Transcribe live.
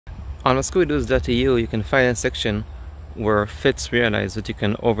On scoobydoos.eu you can find a section where Fitz realized that you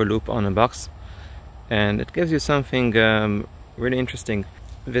can overloop on a box, and it gives you something really interesting.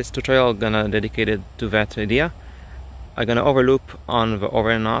 This tutorial gonna dedicate it to that idea. I'm gonna overloop on the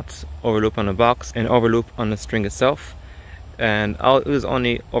overhand knot, overloop on a box, and overloop on the string itself. And I'll use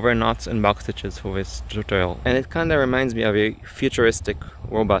only overhand knots and box stitches for this tutorial. And it kinda reminds me of a futuristic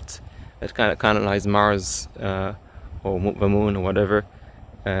robot that kinda colonized Mars or the moon or whatever.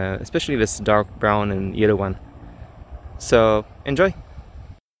 Especially this dark brown and yellow one. So enjoy!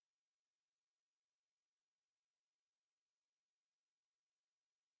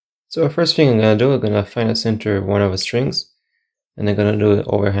 So the first thing I'm gonna do, I'm gonna find the center of one of the strings, and I'm gonna do an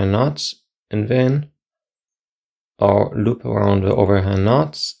overhand knot, and then I'll loop around the overhand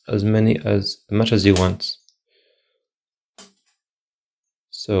knots as much as you want.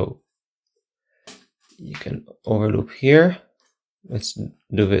 So you can overloop here. Let's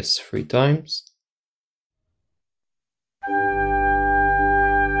do this 3 times.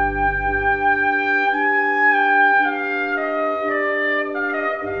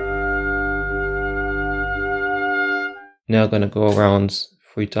 Now I'm gonna go around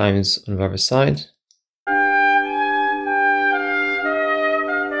 3 times on the other side.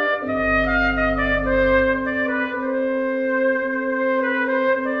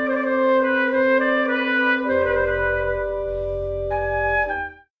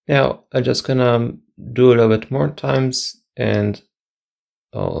 Now I'm just gonna do a little bit more times and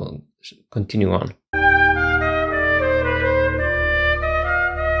I'll continue on.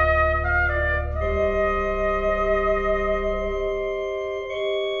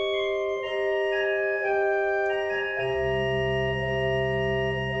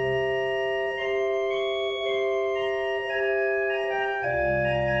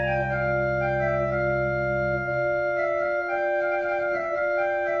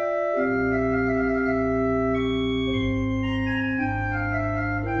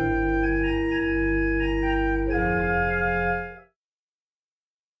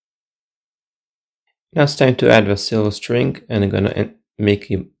 Now it's time to add the silver string, and I'm gonna make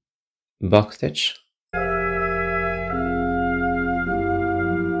a box stitch.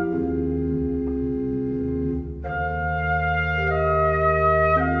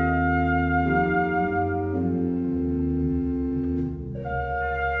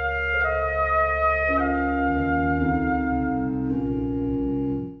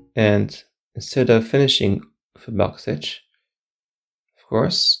 And instead of finishing the box stitch, of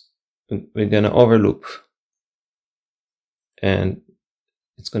course, we're gonna overloop, and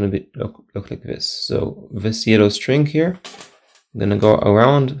it's gonna look like this. So this yellow string here, I'm gonna go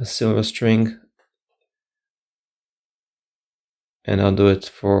around the silver string, and I'll do it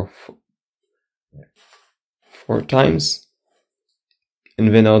for 4 times,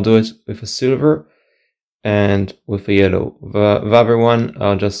 and then I'll do it with a silver and with a yellow. The other one,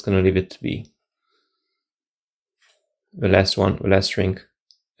 I'm just gonna leave it to be. The last string.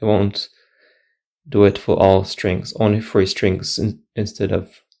 I won't do it for all strings, only 3 strings instead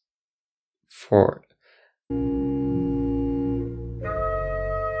of 4.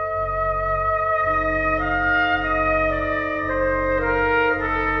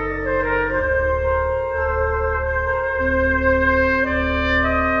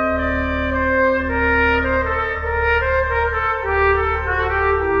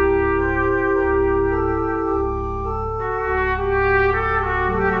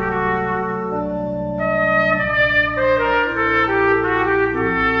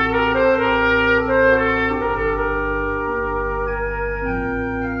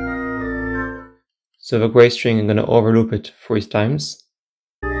 So the gray string, I'm going to overloop it 3 times.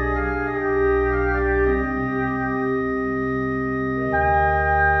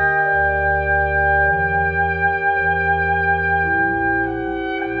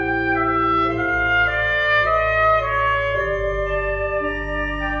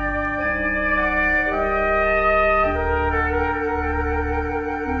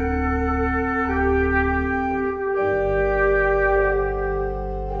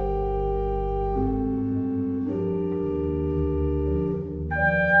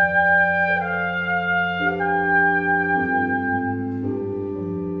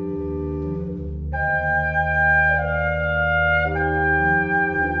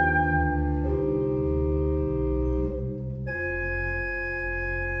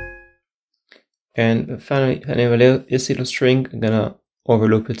 And finally, this little string, I'm gonna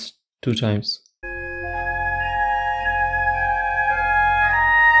overloop it 2 times.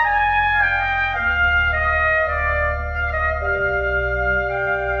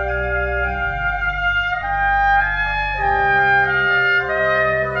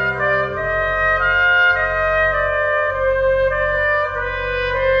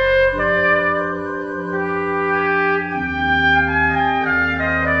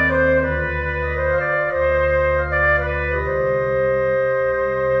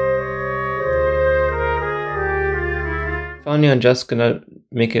 Finally, I'm just gonna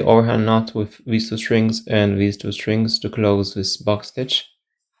make an overhand knot with these two strings and these two strings to close this box stitch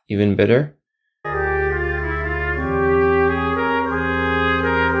even better.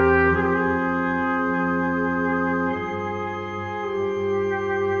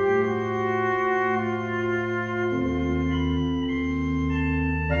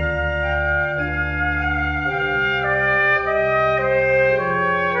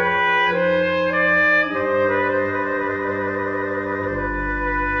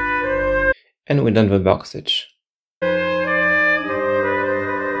 And we're done with box stitch.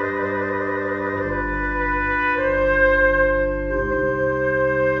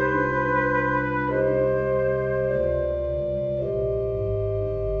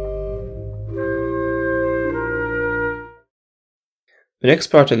 The next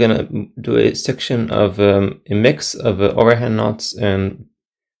part, I'm gonna do a section of a mix of overhand knots and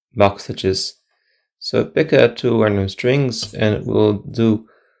box stitches. So pick two random strings and we'll do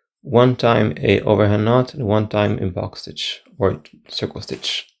one time a overhand knot and one time a box stitch or circle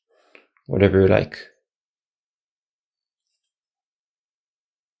stitch, whatever you like.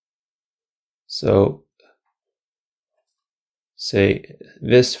 So say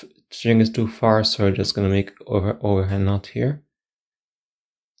this string is too far, so I'm just gonna make overhand knot here.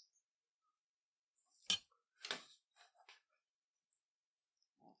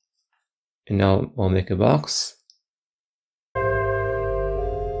 And now I'll make a box.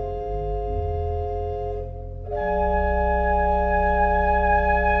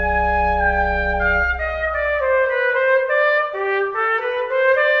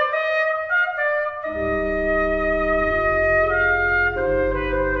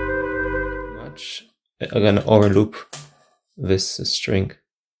 I'm gonna overloop this string.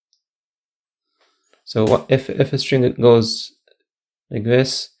 So what if a string goes like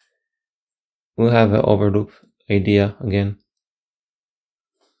this, we'll have an overloop idea again.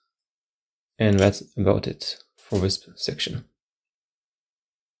 And that's about it for this section.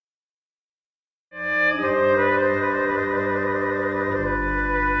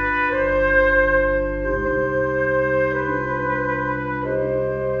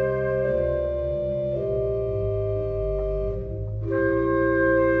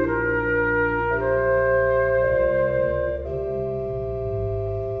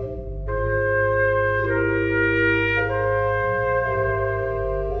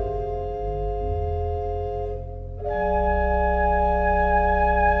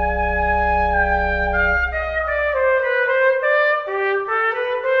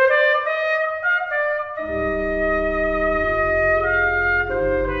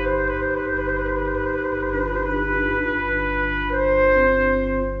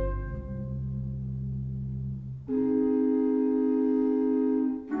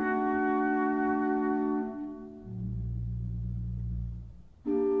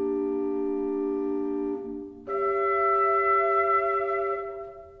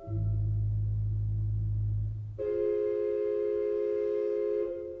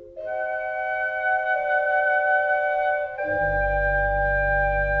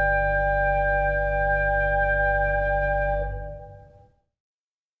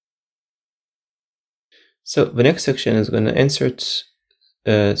 So the next section is going to insert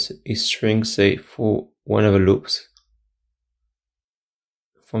a string, say, for one of the loops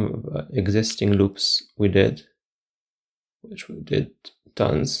from existing loops we did, which we did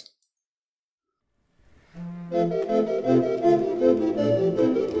tons.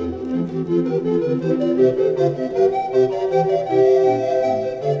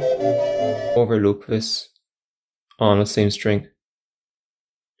 Overloop this on the same string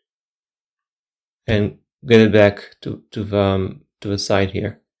and get it back to the side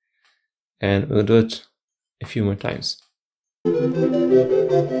here, and we'll do it a few more times.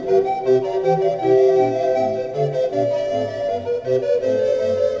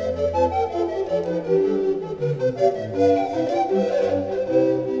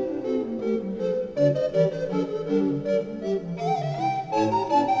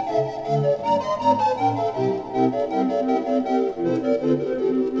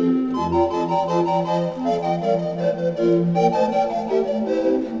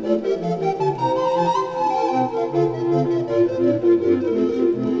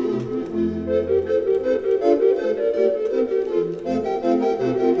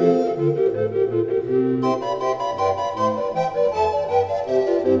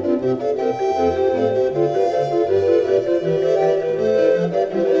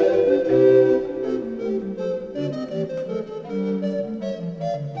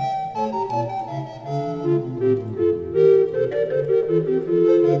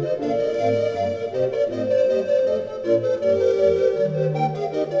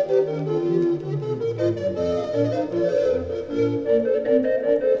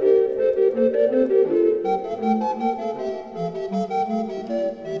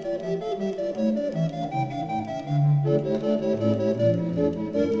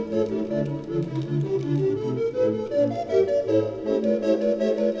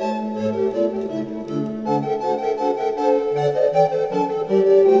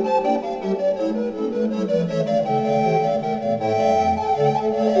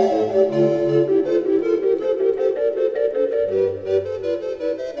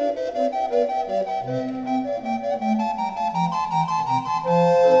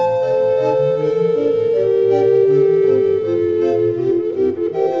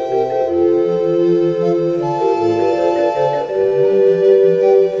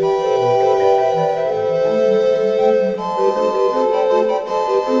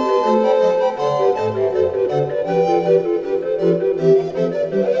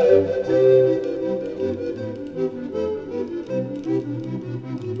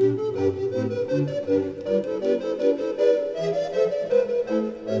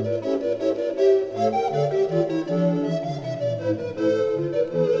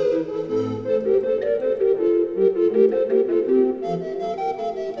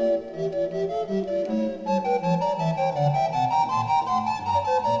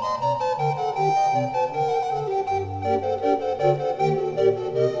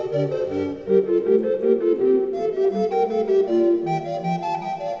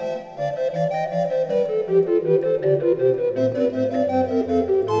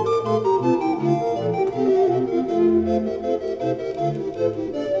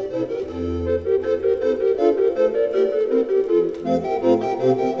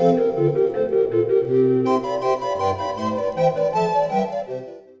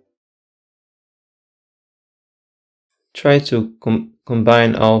 try to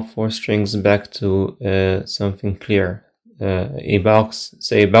combine all 4 strings back to something clear. A box,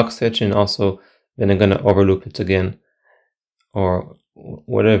 say a box stitch, and also then I'm gonna overloop it again, or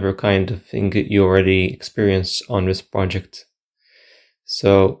whatever kind of thing you already experienced on this project.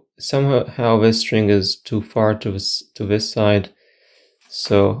 So somehow this string is too far to this side.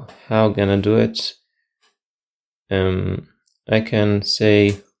 So how gonna do it? I can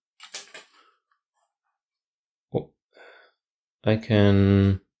say I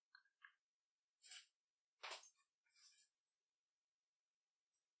can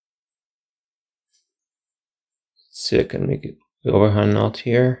see, I can make it the overhand knot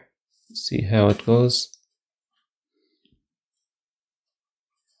here. See how it goes.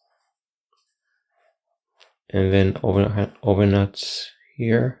 And then over knot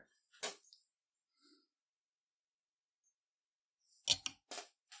here.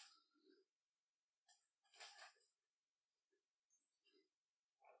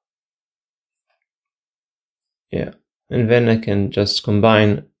 Yeah, and then I can just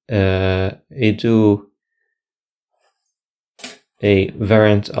combine a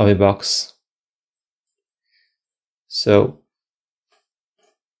variant of a box. So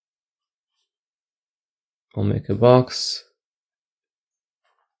I'll make a box.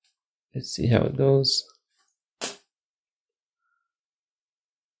 Let's see how it goes.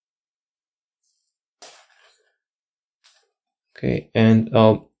 Okay, and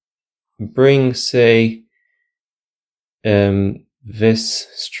I'll bring, say, this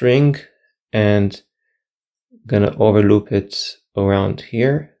string and gonna overloop it around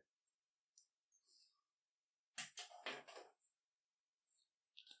here.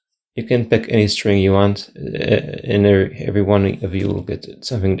 You can pick any string you want, and every one of you will get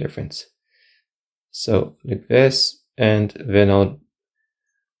something different. So like this, and then I'll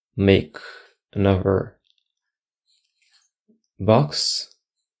make another box.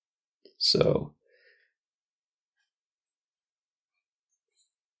 So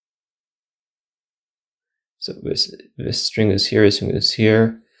this string is here, this string is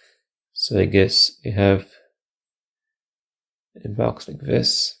here. So I guess we have a box like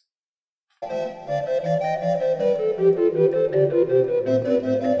this.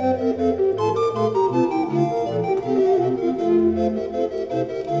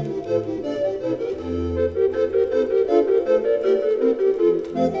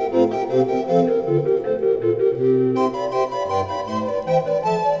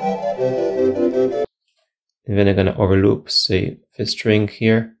 And then I'm gonna overloop, say, this string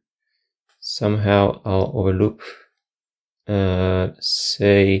here. Somehow I'll overloop,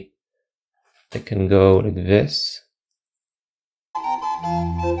 say, I can go like this.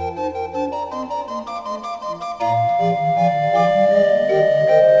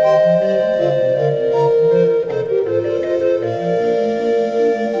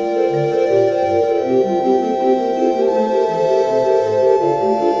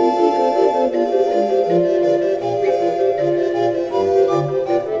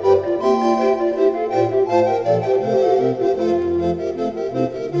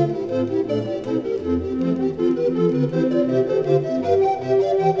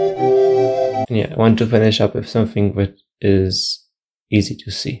 Yeah, I want to finish up with something that is easy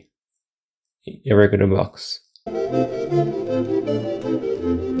to see. A regular box.